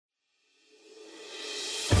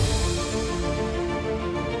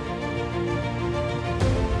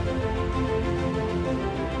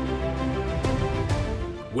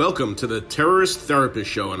Welcome to the Terrorist Therapist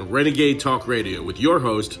Show on Renegade Talk Radio with your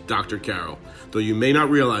host, Dr. Carol. Though you may not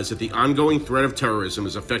realize that the ongoing threat of terrorism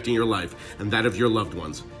is affecting your life and that of your loved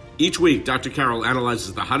ones. Each week, Dr. Carol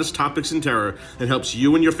analyzes the hottest topics in terror and helps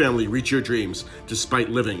you and your family reach your dreams despite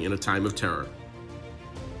living in a time of terror.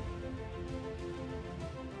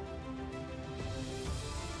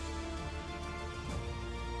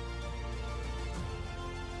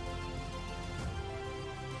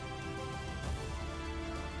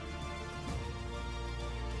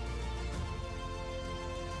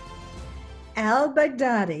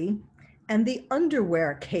 Al-Baghdadi and the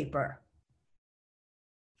Underwear Caper.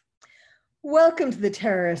 Welcome to the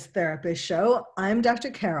Terrorist Therapist Show. I'm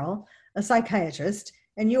Dr. Carol, a psychiatrist,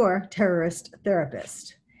 and your terrorist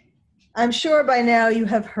therapist. I'm sure by now you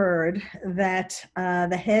have heard that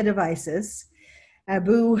the head of ISIS,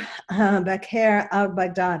 Abu Bakr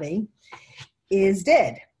al-Baghdadi, is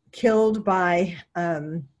dead, killed by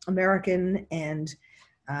American and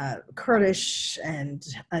Kurdish and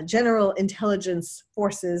general intelligence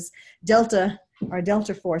forces, Delta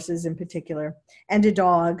forces in particular, and a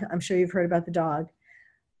dog. I'm sure you've heard about the dog.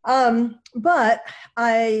 But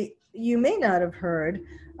you may not have heard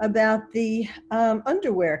about the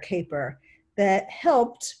underwear caper that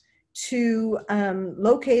helped to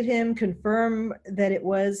locate him, confirm that it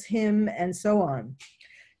was him, and so on.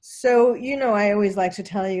 So, you know, I always like to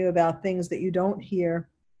tell you about things that you don't hear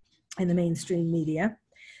in the mainstream media.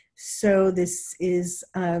 So this is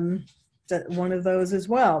one of those as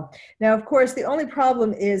well. Now, of course, the only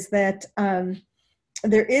problem is that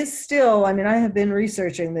there is still, I have been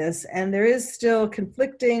researching this, and there is still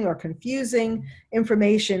conflicting or confusing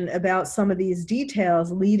information about some of these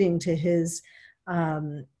details leading to his,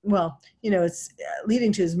 it's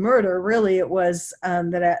leading to his murder. Really, it was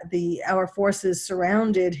that our forces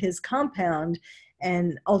surrounded his compound,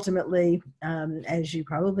 and ultimately, as you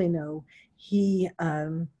probably know, he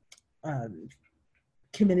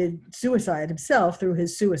committed suicide himself through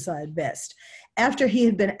his suicide vest after he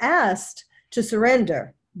had been asked to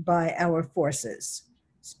surrender by our forces.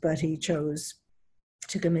 But he chose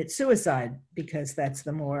to commit suicide because that's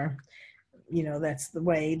the more, that's the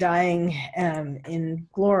way. Dying in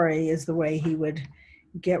glory is the way he would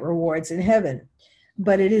get rewards in heaven.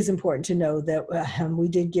 But it is important to know that we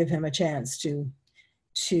did give him a chance to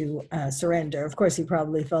surrender. Of course, he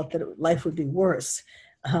probably felt that life would be worse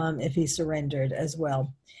if he surrendered as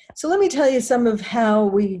well. So let me tell you some of how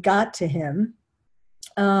we got to him.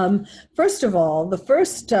 First of all,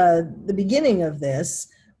 the beginning of this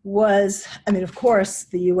was, of course,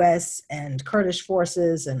 the U.S. and Kurdish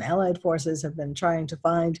forces and allied forces have been trying to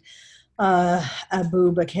find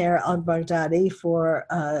Abu Bakr al-Baghdadi for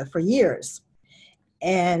years.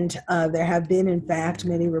 And there have been, in fact,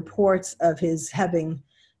 many reports of his having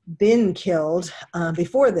been killed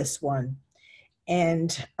before this one,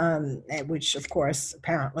 and which, of course,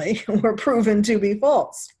 apparently were proven to be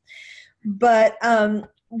false. But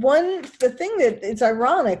the thing that it's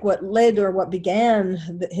ironic, what began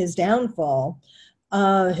his downfall,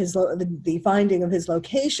 the finding of his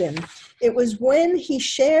location, it was when he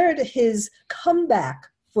shared his comeback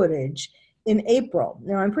footage in April.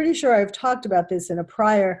 Now, I'm pretty sure I've talked about this in a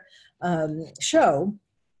prior show,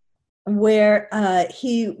 where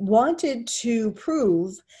he wanted to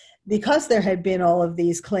prove, because there had been all of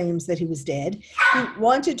these claims that he was dead, he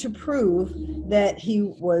wanted to prove that he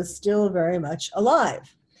was still very much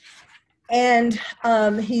alive. And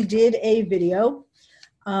he did a video,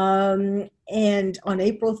 and on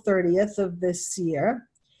April 30th of this year,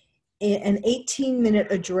 an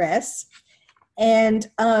 18-minute address, and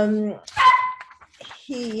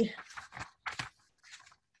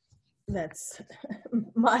that's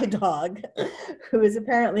my dog, who is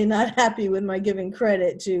apparently not happy with my giving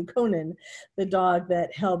credit to Conan, the dog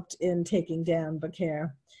that helped in taking down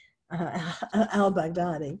Bakr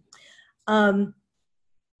al-Baghdadi.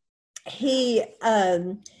 He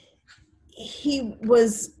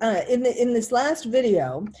was in this last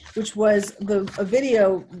video, which was a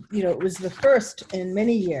video, it was the first in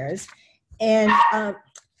many years, and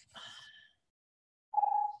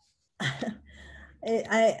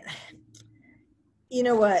you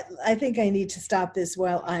know what? I think I need to stop this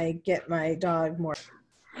while I get my dog more.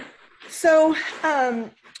 So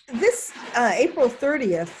this April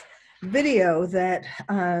 30th video that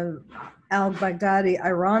al-Baghdadi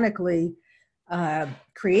ironically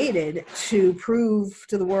created to prove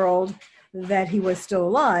to the world that he was still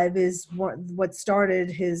alive is what started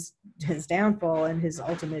his downfall and his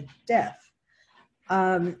ultimate death.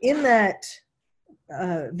 In that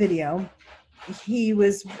video, he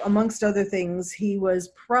was, amongst other things, he was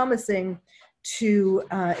promising to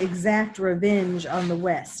exact revenge on the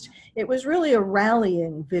West. It was really a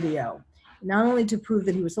rallying video, not only to prove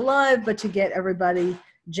that he was alive, but to get everybody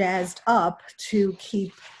jazzed up to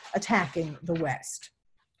keep attacking the West.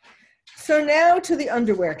 So now to the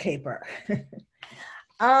underwear caper.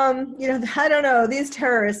 I don't know, these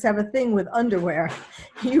terrorists have a thing with underwear.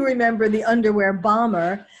 You remember the underwear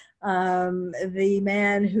bomber, the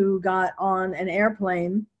man who got on an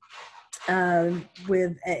airplane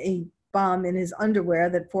with a bomb in his underwear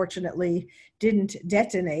that fortunately didn't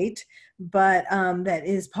detonate, but that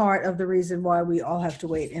is part of the reason why we all have to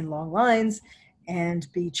wait in long lines and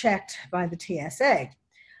be checked by the TSA.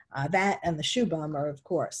 That and the shoe bomber, of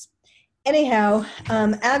course. Anyhow,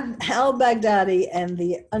 al-Baghdadi and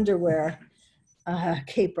the underwear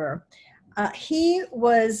caper, he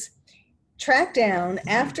was tracked down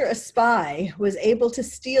after a spy was able to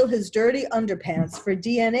steal his dirty underpants for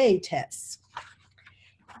DNA tests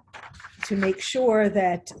to make sure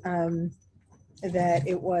that that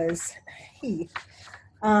it was he.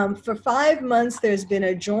 For 5 months, there's been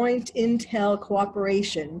a joint intel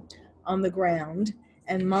cooperation on the ground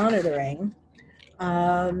and monitoring.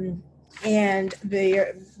 And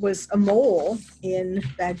there was a mole in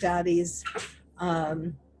Baghdadi's,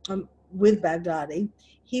 with Baghdadi.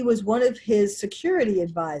 He was one of his security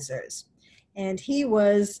advisors, and he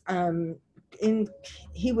was in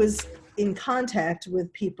contact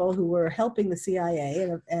with people who were helping the CIA,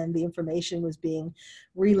 and the information was being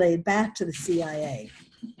relayed back to the CIA.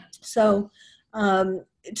 So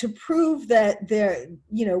to prove that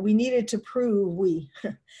we needed to prove,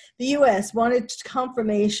 the US wanted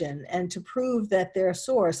confirmation and to prove that their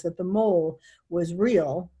source, that the mole was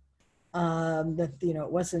real, that,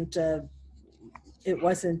 it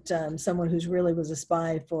wasn't someone who's really was a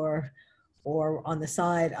spy for, or on the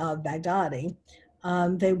side of Baghdadi.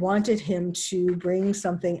 They wanted him to bring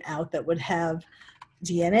something out that would have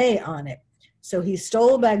DNA on it. So he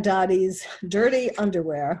stole Baghdadi's dirty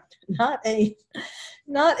underwear, not a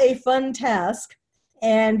fun task.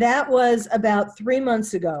 And that was about 3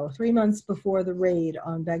 months ago, 3 months before the raid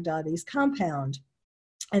on Baghdadi's compound.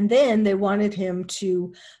 And then they wanted him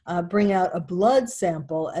to bring out a blood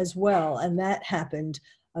sample as well. And that happened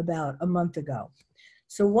about a month ago.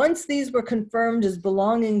 So once these were confirmed as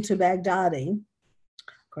belonging to Baghdadi,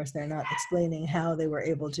 of course, they're not explaining how they were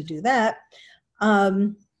able to do that.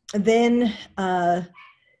 Then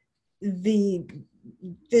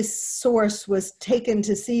this source was taken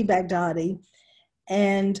to see Baghdadi,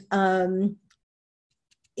 and I'm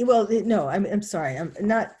sorry, I'm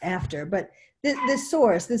not after, but this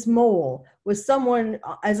source, this mole, was someone,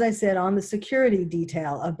 as I said, on the security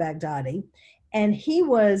detail of Baghdadi, and he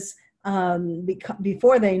was,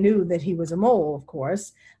 before they knew that he was a mole, of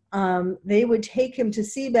course, they would take him to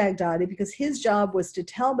see Baghdadi because his job was to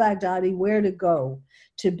tell Baghdadi where to go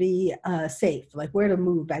to be safe, like where to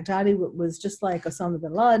move. Baghdadi was just like Osama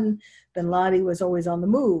bin Laden. Bin Laden was always on the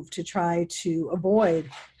move to try to avoid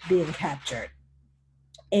being captured.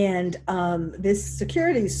 And this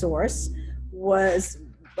security source was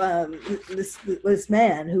this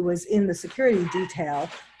man who was in the security detail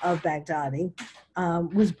of Baghdadi,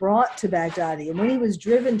 was brought to Baghdadi. And when he was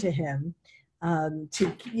driven to him,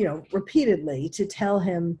 repeatedly to tell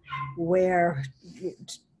him where,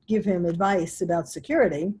 give him advice about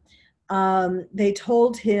security, they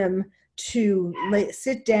told him to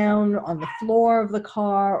sit down on the floor of the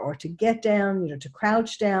car, or to get down, to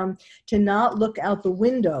crouch down, to not look out the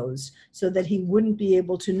windows, so that he wouldn't be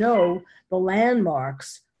able to know the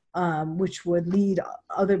landmarks, which would lead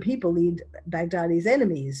Baghdadi's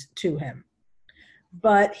enemies to him.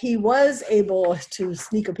 But he was able to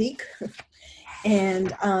sneak a peek,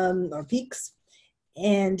 and or peeks,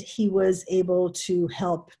 and he was able to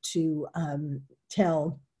help to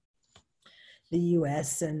tell the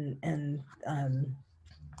U.S. and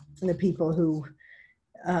the people who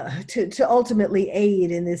to ultimately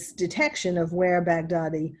aid in this detection of where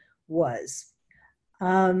Baghdadi was.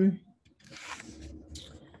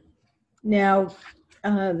 Now,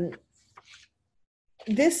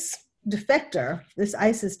 this defector, this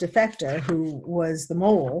ISIS defector who was the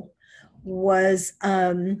mole, was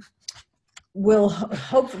will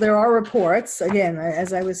hope. There are reports, again,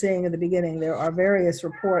 as I was saying at the beginning, there are various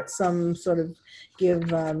reports. Some sort of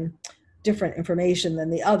give different information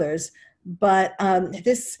than the others, but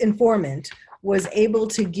this informant was able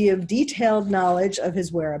to give detailed knowledge of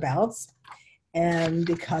his whereabouts, and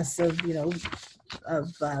because of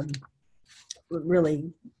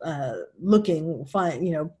really looking,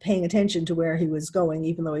 paying attention to where he was going,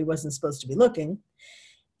 even though he wasn't supposed to be looking.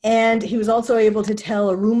 And he was also able to tell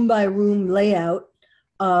a room-by-room layout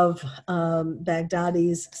of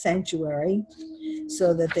Baghdadi's sanctuary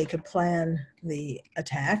so that they could plan the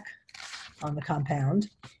attack on the compound.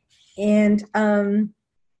 And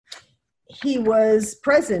he was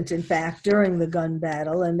present, in fact, during the gun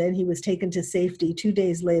battle, and then he was taken to safety 2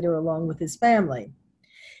 days later along with his family.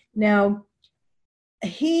 Now,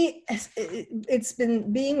 it's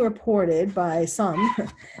been being reported by some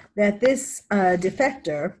that this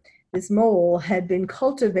defector, this mole, had been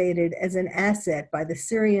cultivated as an asset by the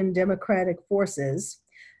Syrian Democratic Forces,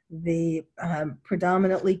 the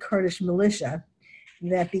predominantly Kurdish militia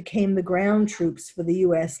that became the ground troops for the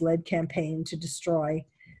US-led campaign to destroy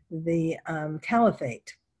the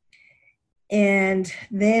caliphate. And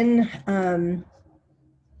then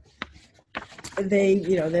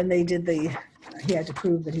he had to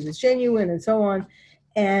prove that he was genuine and so on.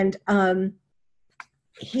 And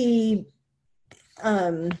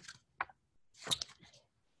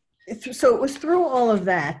so it was through all of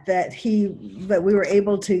that that we were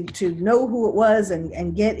able to know who it was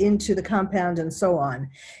and get into the compound and so on.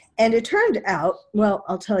 And it turned out, well,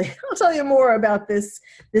 I'll tell you more about this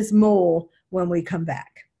mole when we come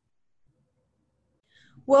back.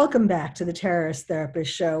 Welcome back to the Terrorist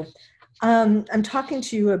Therapist Show. I'm talking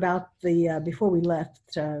to you about before we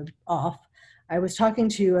left off, I was talking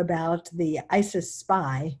to you about the ISIS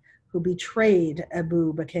spy who betrayed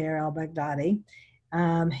Abu Bakr al-Baghdadi.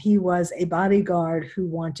 He was a bodyguard who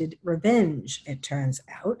wanted revenge, it turns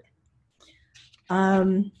out.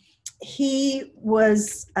 The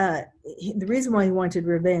reason why he wanted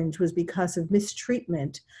revenge was because of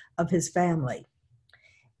mistreatment of his family.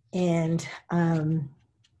 And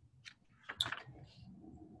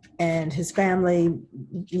his family,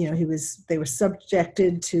 they were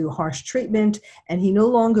subjected to harsh treatment, and he no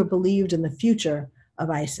longer believed in the future of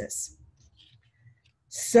ISIS.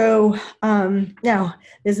 So now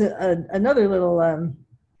there's another little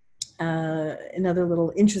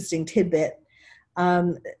interesting tidbit.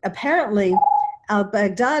 Apparently,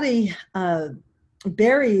 al-Baghdadi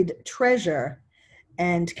buried treasure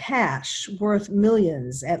and cash worth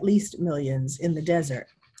millions, at least millions, in the desert.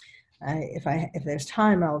 If there's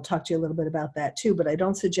time, I'll talk to you a little bit about that too, but I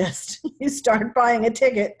don't suggest you start buying a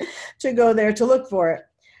ticket to go there to look for it.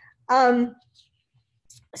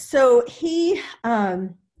 So he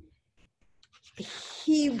not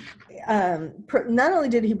only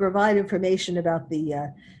did he provide information about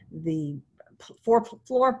the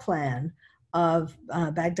floor plan of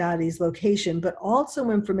Baghdadi's location, but also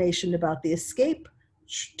information about the escape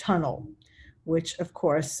tunnel, which, of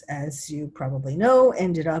course, as you probably know,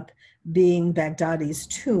 ended up being Baghdadi's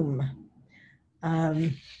tomb,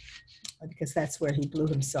 because that's where he blew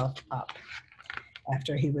himself up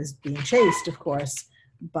after he was being chased, of course,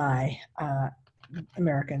 by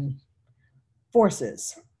American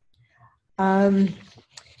forces.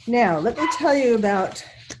 Now, let me tell you about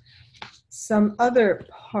some other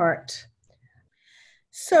part.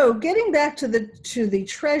 So, getting back to the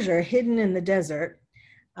treasure hidden in the desert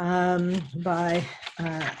by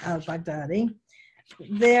al-Baghdadi,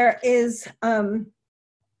 there is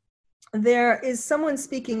someone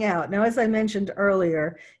speaking out. Now, as I mentioned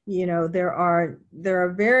earlier, there are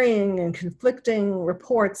varying and conflicting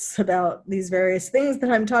reports about these various things that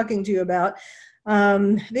I'm talking to you about.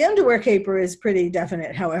 The underwear caper is pretty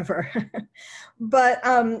definite, however. But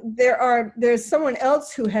there's someone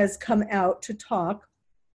else who has come out to talk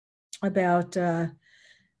about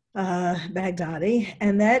Baghdadi,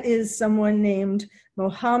 and that is someone named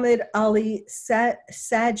Mohammed Ali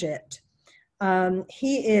Sajid.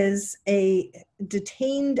 He is a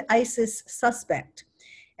detained ISIS suspect,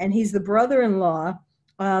 and he's the brother-in-law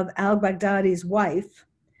of al-Baghdadi's wife.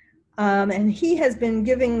 And he has been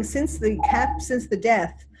giving, since the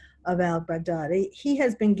death of al-Baghdadi, he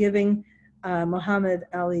has been giving, Mohammed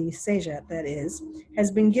Ali Sajid, that is,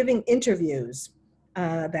 has been giving interviews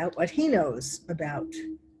about what he knows about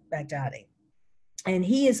Baghdadi. And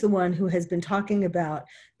he is the one who has been talking about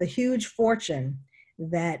the huge fortune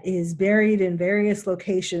that is buried in various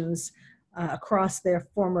locations across their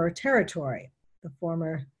former territory, the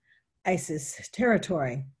former ISIS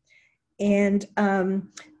territory. And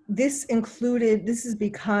this is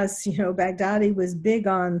because, Baghdadi was big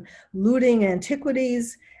on looting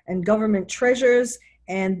antiquities and government treasures,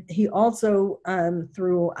 and he also,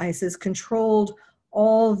 through ISIS, controlled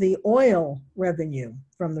all the oil revenue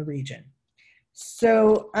from the region.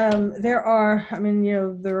 So there are,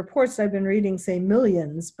 the reports I've been reading say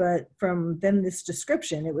millions, but from then this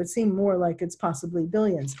description, it would seem more like it's possibly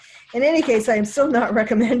billions. In any case, I am still not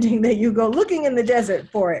recommending that you go looking in the desert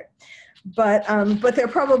for it. But there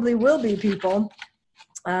probably will be people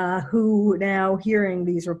who, now hearing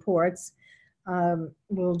these reports,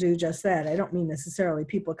 will do just that. I don't mean necessarily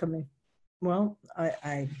people coming, well,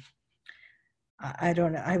 I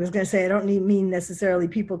don't know. I was going to say I don't mean necessarily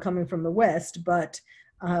people coming from the West, but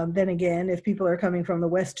then again, if people are coming from the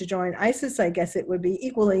West to join ISIS, I guess it would be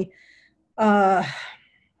equally,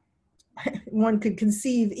 one could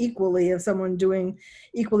conceive equally of someone doing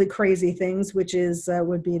equally crazy things, which is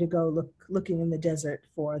would be to go looking in the desert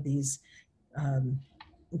for these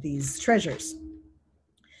treasures.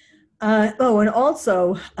 And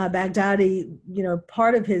also Baghdadi,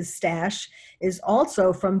 part of his stash is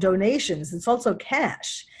also from donations. It's also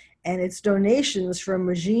cash, and it's donations from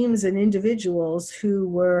regimes and individuals who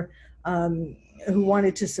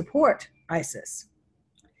wanted to support ISIS.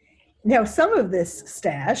 Now, some of this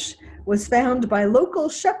stash was found by local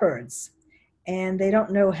shepherds, and they don't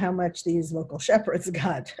know how much these local shepherds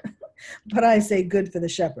got, but I say good for the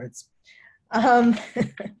shepherds. Now,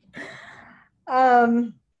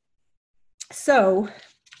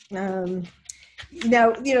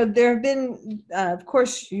 there have been, of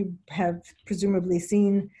course, you have presumably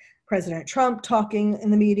seen President Trump talking in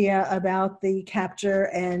the media about the capture,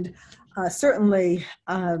 and certainly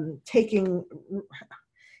taking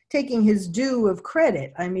his due of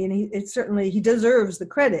credit. I mean, he deserves the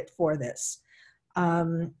credit for this,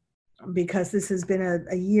 because this has been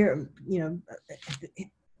a year,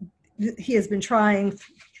 he has been trying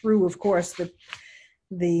through, of course,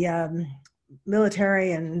 the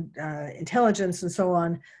military and intelligence and so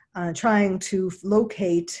on, trying to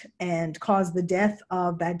locate and cause the death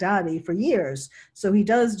of Baghdadi for years. So he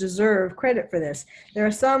does deserve credit for this. There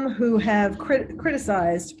are some who have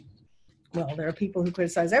criticized, well, there are people who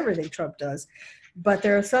criticize everything Trump does, but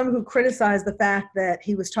there are some who criticize the fact that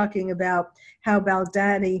he was talking about how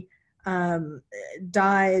Baghdadi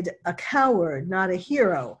died a coward, not a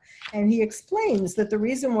hero. And he explains that the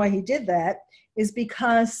reason why he did that is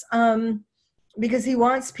because he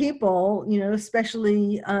wants people,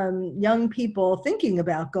 especially young people thinking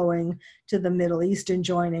about going to the Middle East and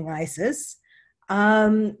joining ISIS,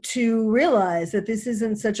 to realize that this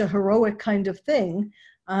isn't such a heroic kind of thing,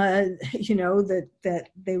 that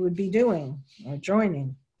they would be doing or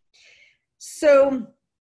joining. So,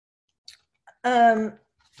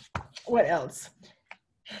 what else?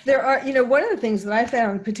 There are, one of the things that I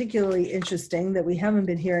found particularly interesting that we haven't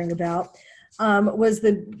been hearing about was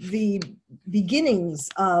the beginnings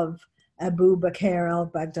of Abu Bakr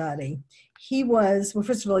al-Baghdadi. He was, well,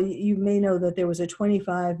 first of all, you may know that there was a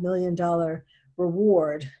 $25 million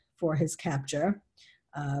reward for his capture,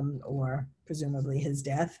 or presumably his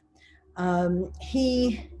death.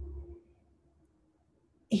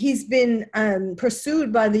 He's been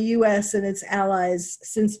pursued by the U.S. and its allies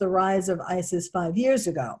since the rise of ISIS 5 years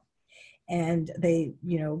ago. And they,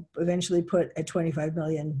 eventually put a $25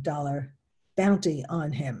 million bounty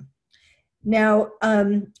on him. Now,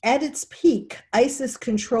 at its peak, ISIS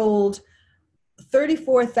controlled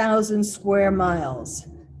 34,000 square miles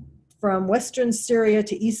from western Syria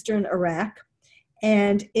to eastern Iraq,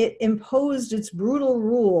 and it imposed its brutal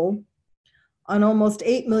rule on almost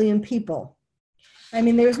 8 million people. I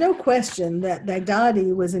mean, there's no question that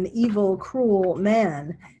Baghdadi was an evil, cruel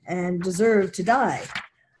man and deserved to die.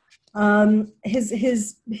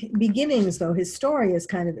 His beginnings, though, his story is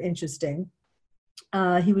kind of interesting.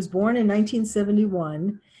 He was born in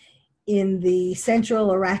 1971 in the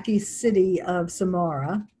central Iraqi city of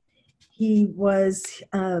Samarra. He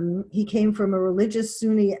came from a religious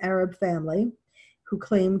Sunni Arab family who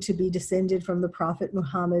claimed to be descended from the Prophet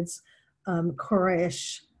Muhammad's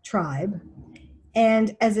Quraysh tribe.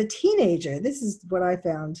 And as a teenager, this is what I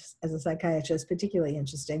found as a psychiatrist particularly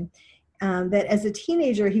interesting, that as a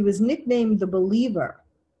teenager, he was nicknamed the Believer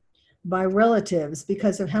by relatives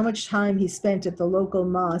because of how much time he spent at the local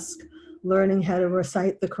mosque learning how to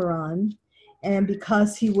recite the Quran, and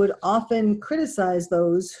because he would often criticize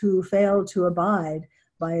those who failed to abide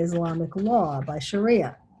by Islamic law, by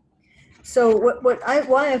Sharia. So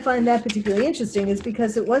why I find that particularly interesting is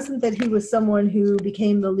because it wasn't that he was someone who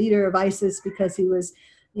became the leader of ISIS because he was,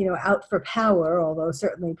 out for power, although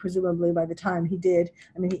certainly, presumably by the time he did,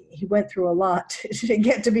 I mean, he went through a lot to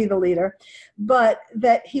get to be the leader, but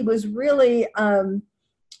that he was really,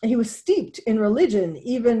 he was steeped in religion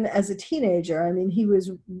even as a teenager. I mean, he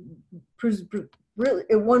was really,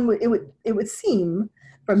 it would seem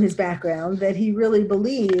from his background that he really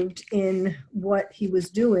believed in what he was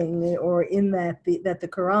doing, or in that the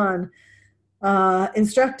Quran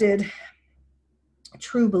instructed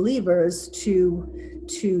true believers to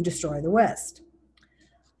destroy the West.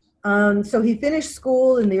 So he finished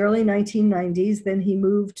school in the early 1990s. Then he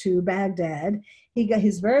moved to Baghdad.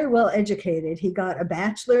 He's very well educated. He got a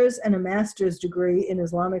bachelor's and a master's degree in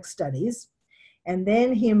Islamic studies. And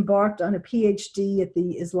then he embarked on a PhD at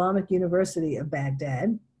the Islamic University of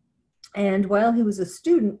Baghdad. And while he was a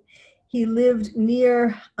student, he lived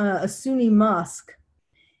near a Sunni mosque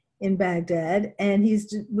in Baghdad, and he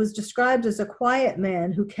was described as a quiet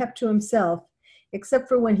man who kept to himself, except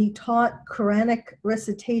for when he taught Quranic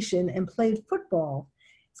recitation and played football.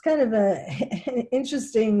 It's kind of an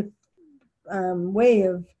interesting way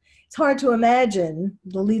of, it's hard to imagine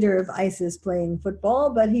the leader of ISIS playing football,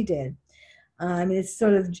 but he did. It's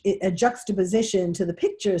sort of a juxtaposition to the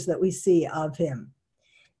pictures that we see of him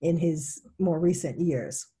in his more recent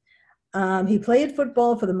years. He played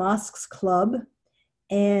football for the mosque's club,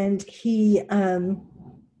 and and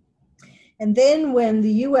then when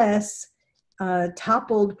the U.S.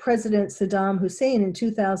 Toppled President Saddam Hussein in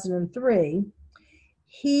 2003,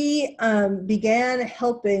 he began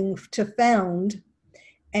helping to found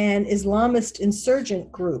an Islamist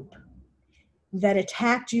insurgent group that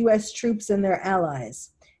attacked U.S. troops and their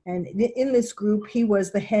allies. And in this group, he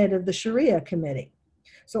was the head of the Sharia committee.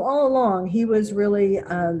 So all along, he was really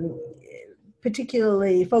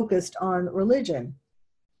particularly focused on religion.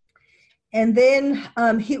 And then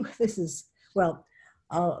I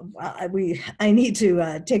need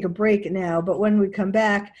to take a break now, but when we come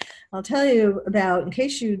back, I'll tell you about, in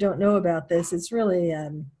case you don't know about this, it's really,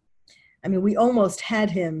 we almost had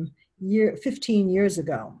him 15 years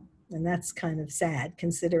ago, and that's kind of sad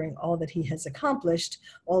considering all that he has accomplished,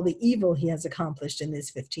 all the evil he has accomplished in these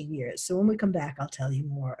 15 years. So when we come back, I'll tell you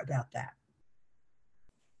more about that.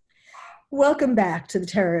 Welcome back to the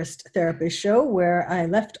Terrorist Therapist Show, where I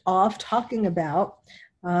left off talking about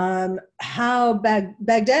how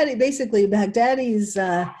Baghdadi's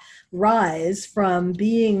rise from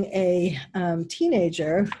being a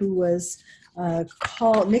teenager who was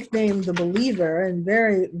nicknamed the Believer and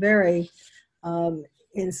very, very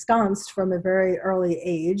ensconced from a very early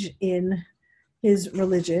age in his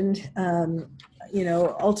religion,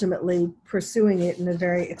 ultimately pursuing it in a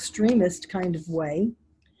very extremist kind of way.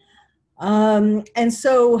 And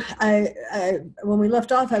so when we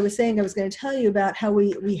left off, I was saying I was going to tell you about how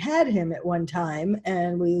we had him at one time,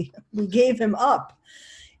 and we gave him up.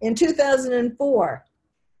 In 2004,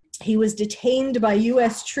 he was detained by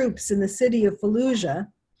U.S. troops in the city of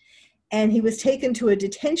Fallujah, and he was taken to a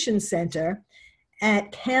detention center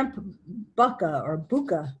at Camp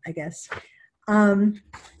Bucca, I guess. And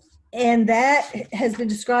that has been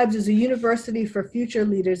described as a university for future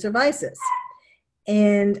leaders of ISIS.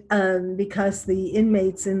 And because the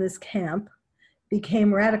inmates in this camp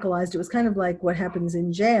became radicalized, it was kind of like what happens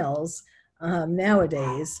in jails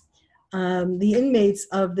nowadays. The inmates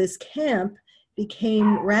of this camp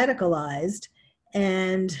became radicalized,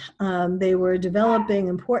 and they were developing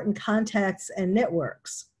important contacts and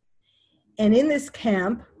networks. And in this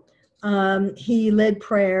camp, he led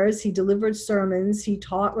prayers, he delivered sermons, he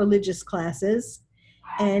taught religious classes.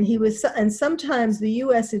 And sometimes the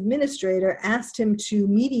U.S. administrator asked him to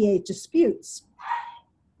mediate disputes.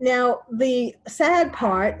 Now, the sad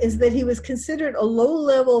part is that he was considered a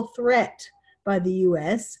low-level threat by the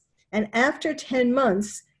U.S., and after 10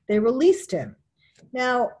 months, they released him.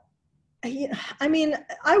 Now,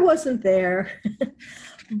 I wasn't there,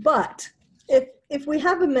 but if we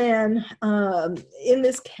have a man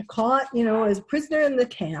caught, as a prisoner in the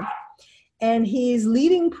camp, and he's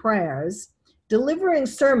leading prayers, delivering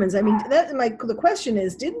sermons. The question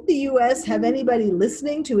is, didn't the U.S. have anybody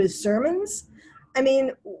listening to his sermons?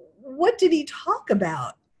 What did he talk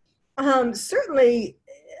about? Certainly,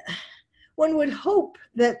 one would hope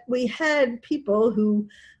that we had people who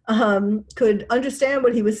could understand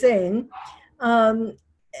what he was saying,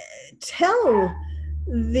 tell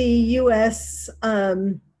the U.S.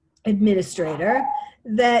 Administrator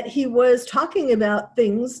that he was talking about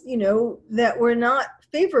things, that were not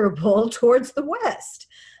favorable towards the West.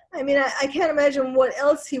 I can't imagine what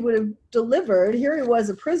else he would have delivered. Here he was,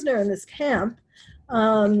 a prisoner in this camp,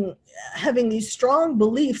 having these strong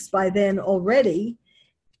beliefs by then already,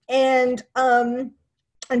 and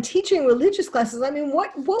teaching religious classes.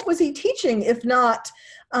 What was he teaching if not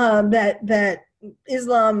that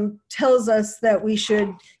Islam tells us that we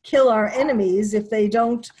should kill our enemies if they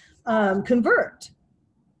don't convert?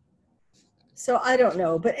 So I don't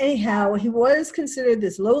know, but anyhow, he was considered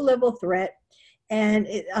this low-level threat, and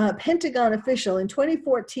a Pentagon official in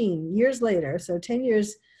 2014, years later, so 10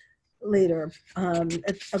 years later, a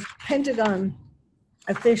Pentagon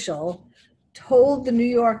official told the New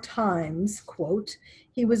York Times, quote,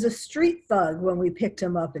 "He was a street thug when we picked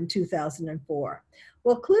him up in 2004.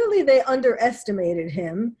 Well, clearly they underestimated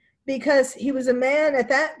him, because he was a man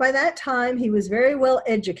by that time, he was very well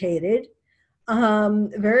educated.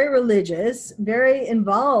 very religious, very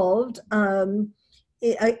involved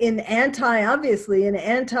obviously in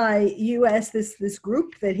anti-U.S. this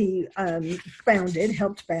group that he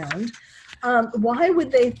helped found. Why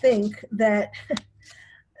would they think that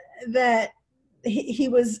that he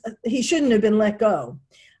shouldn't have been let go?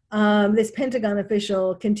 This Pentagon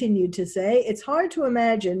official continued to say, it's hard to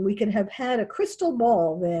imagine we could have had a crystal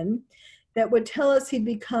ball then that would tell us he'd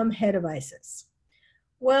become head of ISIS.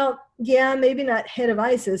 Well, yeah, maybe not head of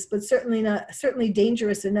ISIS, but certainly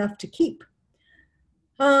dangerous enough to keep.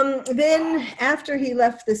 Then after Baghdadi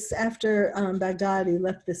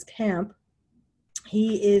left this camp,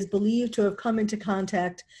 he is believed to have come into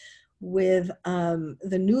contact with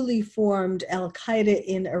the newly formed Al-Qaeda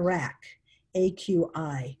in Iraq,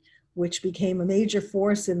 AQI, which became a major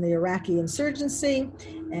force in the Iraqi insurgency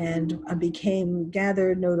and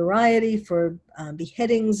gathered notoriety for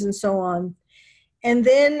beheadings and so on. And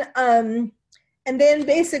then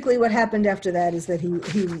basically what happened after that is that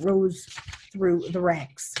he rose through the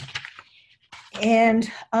ranks.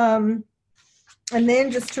 And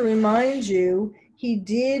then just to remind you, he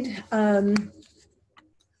did,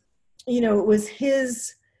 he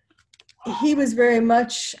was very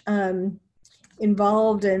much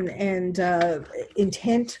involved and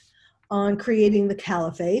intent on creating the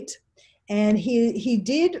caliphate. And he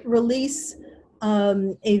did release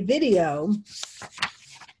a video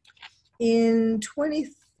in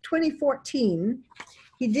 2014.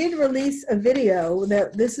 He did release a video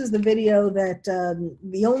this is the video that,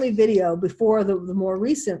 the only video before the more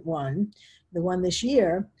recent one, the one this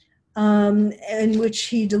year, in which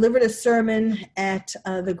he delivered a sermon at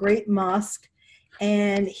the Great Mosque.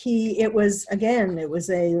 And it was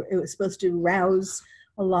supposed to rouse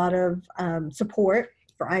a lot of support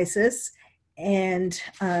for ISIS and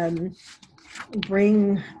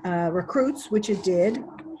bring recruits, which it did.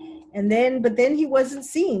 But then he wasn't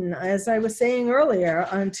seen, as I was saying earlier,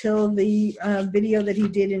 until the video that he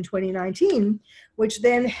did in 2019, which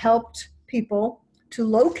then helped people to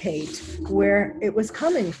locate where it was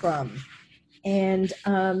coming from. And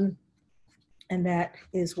that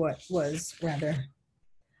is what was rather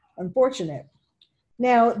unfortunate.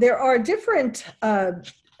 Now, there are different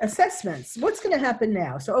assessments. What's going to happen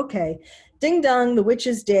now? So, okay, ding dong, the witch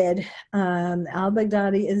is dead.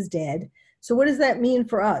 Al-Baghdadi is dead. So what does that mean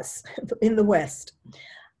for us in the West?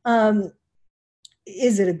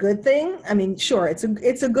 Is it a good thing? I mean, sure, it's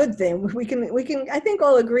a good thing. We can I think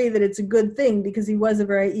all agree that it's a good thing because he was a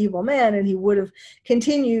very evil man and he would have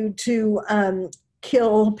continued to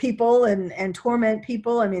kill people and torment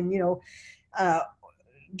people. I mean,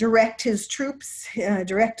 direct his troops,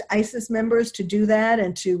 direct ISIS members to do that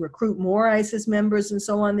and to recruit more ISIS members and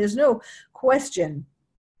so on. There's no question,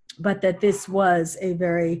 but that this was a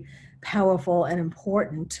very powerful and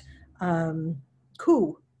important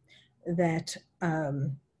coup that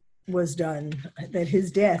was done, that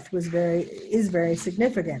his death is very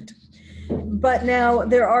significant. But now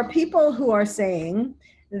there are people who are saying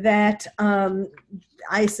that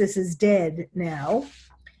ISIS is dead now,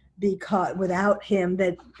 because without him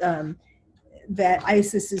that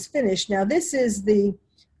ISIS is finished. Now this is the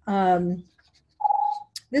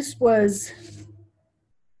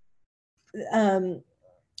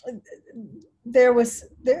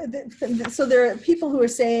so there are people who are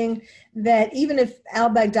saying that even if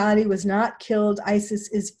al-Baghdadi was not killed, ISIS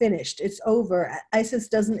is finished. It's over. ISIS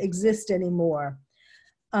doesn't exist anymore.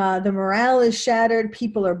 The morale is shattered.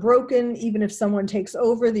 People are broken. Even if someone takes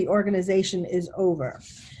over, the organization is over.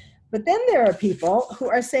 But then there are people who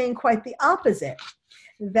are saying quite the opposite,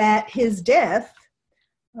 that his death,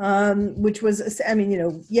 which was, I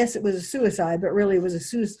mean, yes, it was a suicide, but really it was a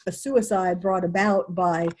suicide brought about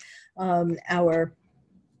by our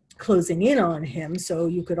closing in on him. So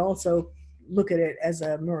you could also look at it as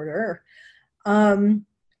a murder. So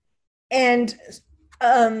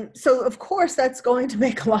of course that's going to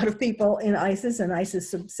make a lot of people in ISIS and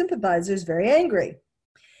ISIS sympathizers very angry.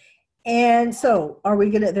 And so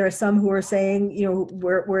there are some who are saying,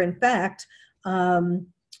 we're in fact,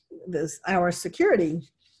 our security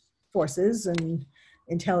forces and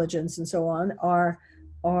intelligence and so on are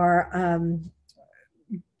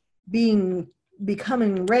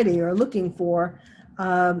becoming ready or looking for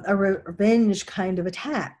a revenge kind of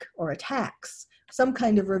attack or attacks, some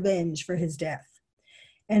kind of revenge for his death.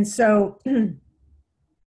 And so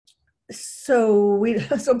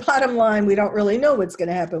bottom line, we don't really know what's going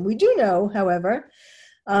to happen. We do know, however,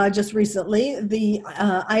 just recently, the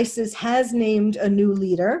ISIS has named a new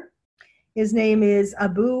leader. His name is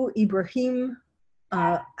Abu Ibrahim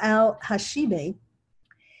al-Hashimi.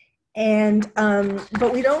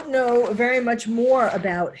 But we don't know very much more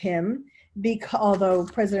about him although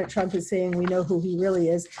President Trump is saying we know who he really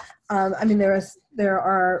is. There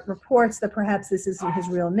are reports that perhaps this isn't his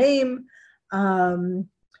real name.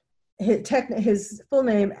 His full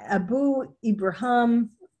name, Abu Ibrahim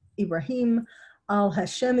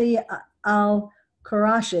al-Hashemi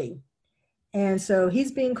al-Qurashi. And so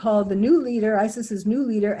he's being called the new leader, ISIS's new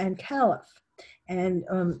leader and caliph. And,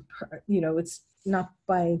 it's not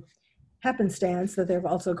by happenstance that they're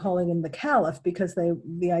also calling him the caliph, because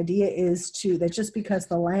the idea is that just because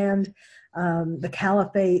the land, the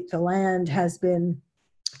caliphate, the land has been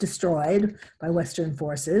destroyed by Western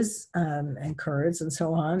forces and Kurds and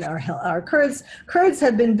so on. Our Kurds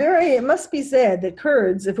have been it must be said that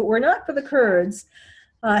Kurds, if it were not for the Kurds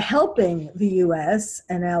helping the U.S.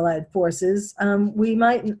 and allied forces, we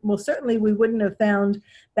wouldn't have found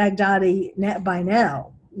Baghdadi by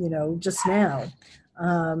now, just now.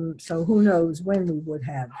 So who knows when we would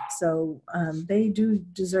have. So they do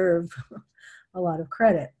deserve a lot of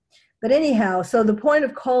credit. But anyhow, so the point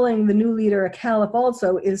of calling the new leader a caliph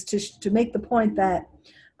also is to make the point that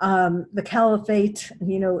the caliphate,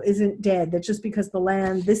 isn't dead. That just because the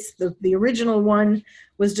land, the original one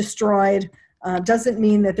was destroyed, doesn't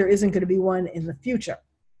mean that there isn't going to be one in the future.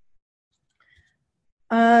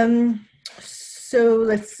 So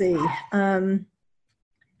let's see.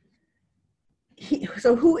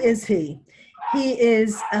 So who is he?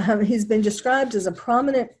 He's been described as a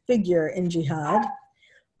prominent figure in jihad.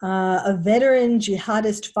 A veteran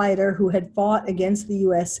jihadist fighter who had fought against the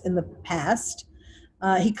U.S. in the past.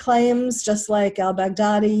 He claims, just like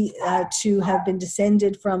al-Baghdadi, to have been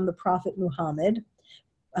descended from the Prophet Muhammad.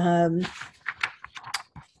 And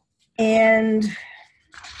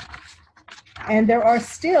there are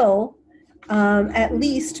still at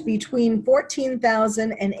least between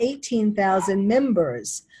 14,000 and 18,000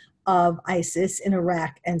 members of ISIS in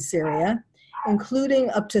Iraq and Syria, including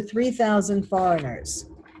up to 3,000 foreigners.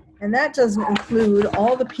 And that doesn't include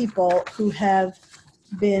all the people who have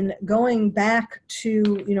been going back to,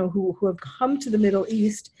 who have come to the Middle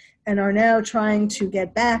East and are now trying to go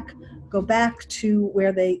back to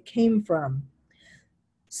where they came from.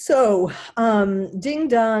 So, ding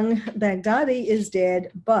dong, Baghdadi is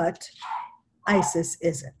dead, but ISIS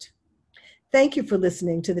isn't. Thank you for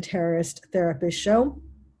listening to the Terrorist Therapist Show.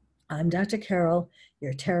 I'm Dr. Carol,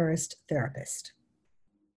 your terrorist therapist.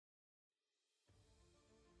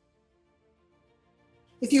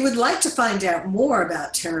 If you would like to find out more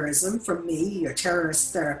about terrorism from me, your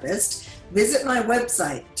terrorist therapist, visit my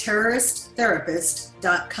website,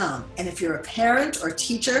 terroristtherapist.com. And if you're a parent or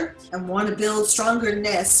teacher and want to build stronger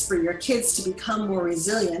nests for your kids to become more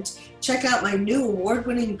resilient, check out my new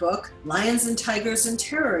award-winning book, Lions and Tigers and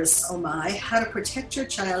Terrorists, Oh My, How to Protect Your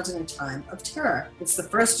Child in a Time of Terror. It's the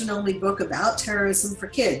first and only book about terrorism for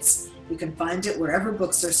kids. You can find it wherever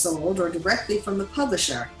books are sold or directly from the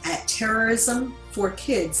publisher at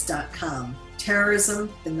terrorismforkids.com. Terrorism,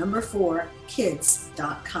 4,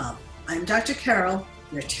 kids.com. I'm Dr. Carol,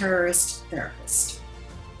 your terrorist therapist.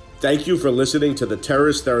 Thank you for listening to the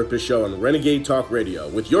Terrorist Therapist Show on Renegade Talk Radio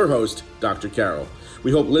with your host, Dr. Carol.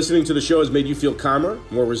 We hope listening to the show has made you feel calmer,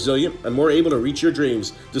 more resilient, and more able to reach your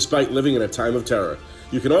dreams despite living in a time of terror.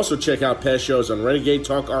 You can also check out past shows on Renegade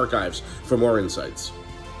Talk Archives for more insights.